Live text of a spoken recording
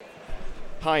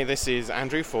Hi, this is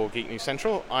Andrew for Geek News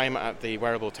Central. I'm at the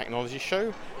Wearable Technology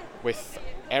Show with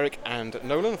Eric and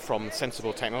Nolan from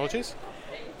Sensable Technologies.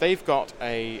 They've got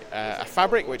a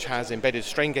fabric which has embedded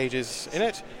strain gauges in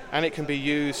it, and it can be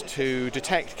used to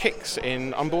detect kicks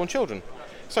in unborn children.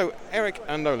 So, Eric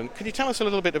and Nolan, could you tell us a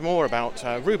little bit more about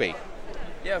Rubi?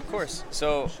 Yeah, of course.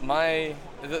 So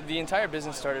the entire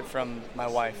business started from my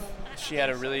wife. She had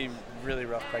a really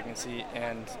rough pregnancy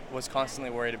and was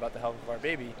constantly worried about the health of our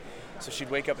baby. So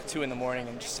she'd wake up at 2 in the morning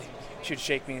and she'd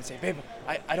shake me and say, "Babe,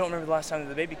 I don't remember the last time that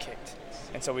the baby kicked."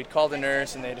 And so we'd call the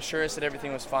nurse and they'd assure us that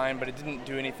everything was fine, but it didn't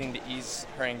do anything to ease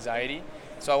her anxiety.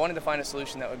 So I wanted to find a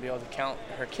solution that would be able to count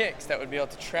her kicks, that would be able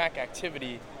to track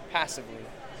activity passively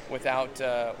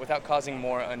without causing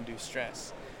more undue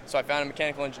stress. So I found a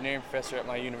mechanical engineering professor at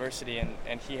my university,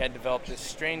 and he had developed this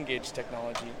strain gauge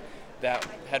technology that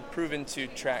had proven to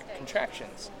track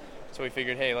contractions. So we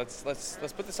figured, hey, let's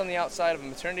put this on the outside of a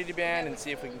maternity band and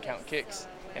see if we can count kicks,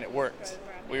 and it worked.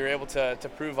 We were able to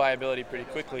prove viability pretty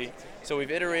quickly. So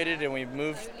we've iterated and we've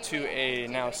moved to a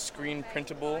now screen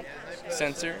printable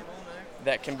sensor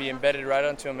that can be embedded right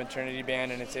onto a maternity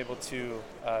band, and it's able to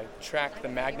track the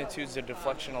magnitudes of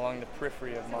deflection along the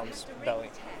periphery of mom's belly.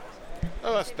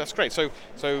 Oh, that's great. So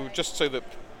just so that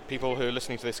people who are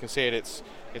listening to this can see it,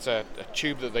 it's a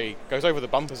tube that goes over the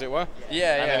bump, as it were.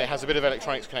 Yeah. And then it has a bit of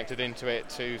electronics connected into it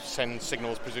to send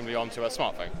signals, presumably, onto a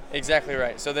smartphone. Exactly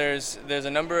right. So there's a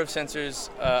number of sensors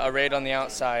arrayed on the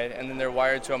outside, and then they're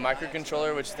wired to a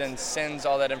microcontroller, which then sends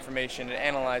all that information and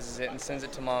analyzes it and sends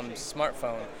it to mom's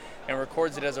smartphone and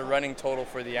records it as a running total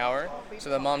for the hour, so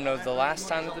that mom knows the last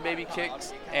time that the baby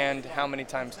kicked and how many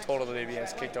times total the baby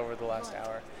has kicked over the last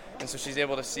hour. And so she's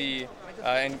able to see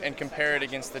and compare it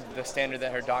against the standard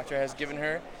that her doctor has given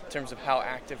her in terms of how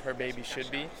active her baby should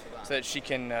be, so that she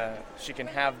can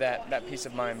have that peace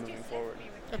of mind moving forward.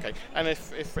 Okay. And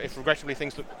if regrettably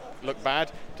things look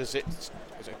bad, does it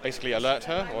basically alert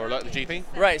her or alert the GP?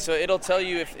 Right. So it'll tell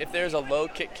you if there's a low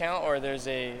kick count or there's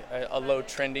a low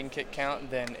trending kick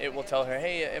count, then it will tell her,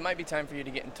 hey, it might be time for you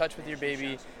to get in touch with your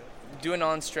baby. Do a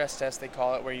non-stress test, they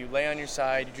call it, where you lay on your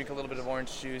side, you drink a little bit of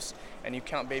orange juice, and you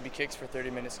count baby kicks for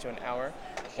 30 minutes to an hour.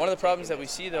 One of the problems that we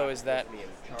see, though, is that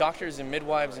doctors and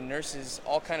midwives and nurses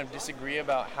all kind of disagree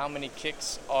about how many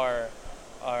kicks are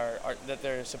that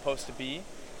they're supposed to be.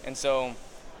 And so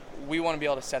we want to be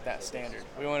able to set that standard.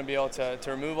 We want to be able to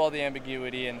remove all the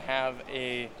ambiguity and have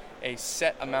a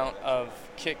set amount of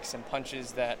kicks and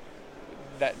punches that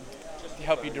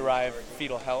help you derive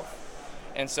fetal health.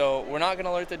 And so we're not going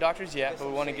to alert the doctors yet, but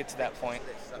we want to get to that point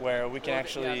where we can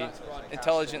actually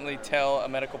intelligently tell a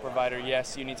medical provider,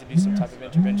 yes, you need to do some type of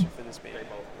intervention for this baby.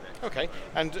 Okay.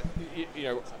 And,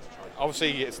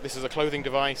 obviously this is a clothing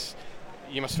device.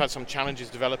 You must have had some challenges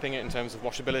developing it in terms of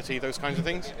washability, those kinds of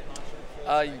things?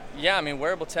 Yeah, I mean,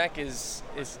 wearable tech is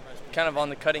kind of on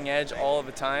the cutting edge all of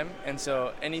the time, and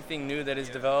so anything new that is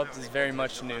developed is very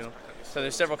much new. So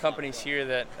there's several companies here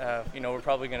that we're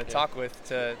probably going to talk with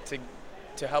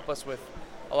to help us with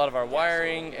a lot of our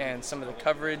wiring and some of the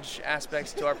coverage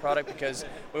aspects to our product, because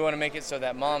we want to make it so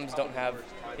that moms don't have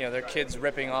their kids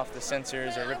ripping off the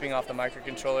sensors or ripping off the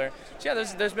microcontroller. So yeah,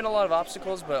 there's been a lot of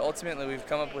obstacles, but ultimately we've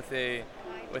come up with a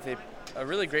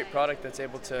really great product that's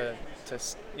able to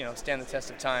stand the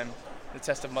test of time, the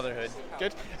test of motherhood.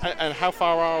 Good. And how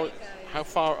far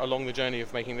along the journey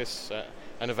of making this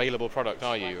an available product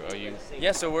are you?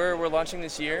 Yeah, so we're launching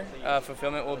this year.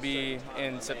 Fulfillment will be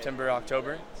in September,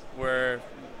 October. We're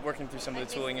working through some of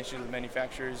the tooling issues with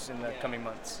manufacturers in the coming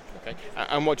months. Okay.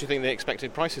 And what do you think the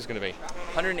expected price is going to be?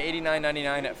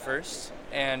 $189.99 at first,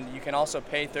 and you can also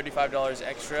pay $35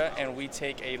 extra, and we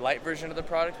take a light version of the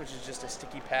product, which is just a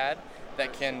sticky pad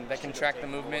that can track the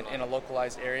movement in a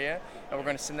localized area, and we're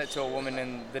going to send that to a woman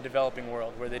in the developing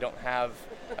world where they don't have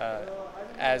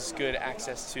as good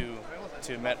access to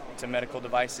medical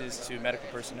devices, to medical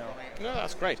personnel. No,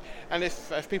 that's great. And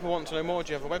if people want to know more,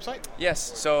 do you have a website?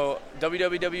 Yes, so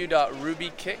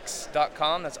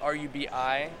www.rubikicks.com, that's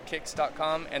R-U-B-I,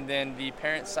 kicks.com, and then the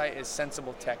parent site is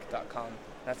sensabletech.com.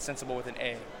 That's sensible with an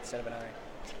A instead of an I.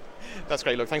 That's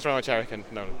great. Look, thanks very much, Eric and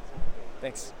Nolan.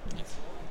 Thanks. Yes.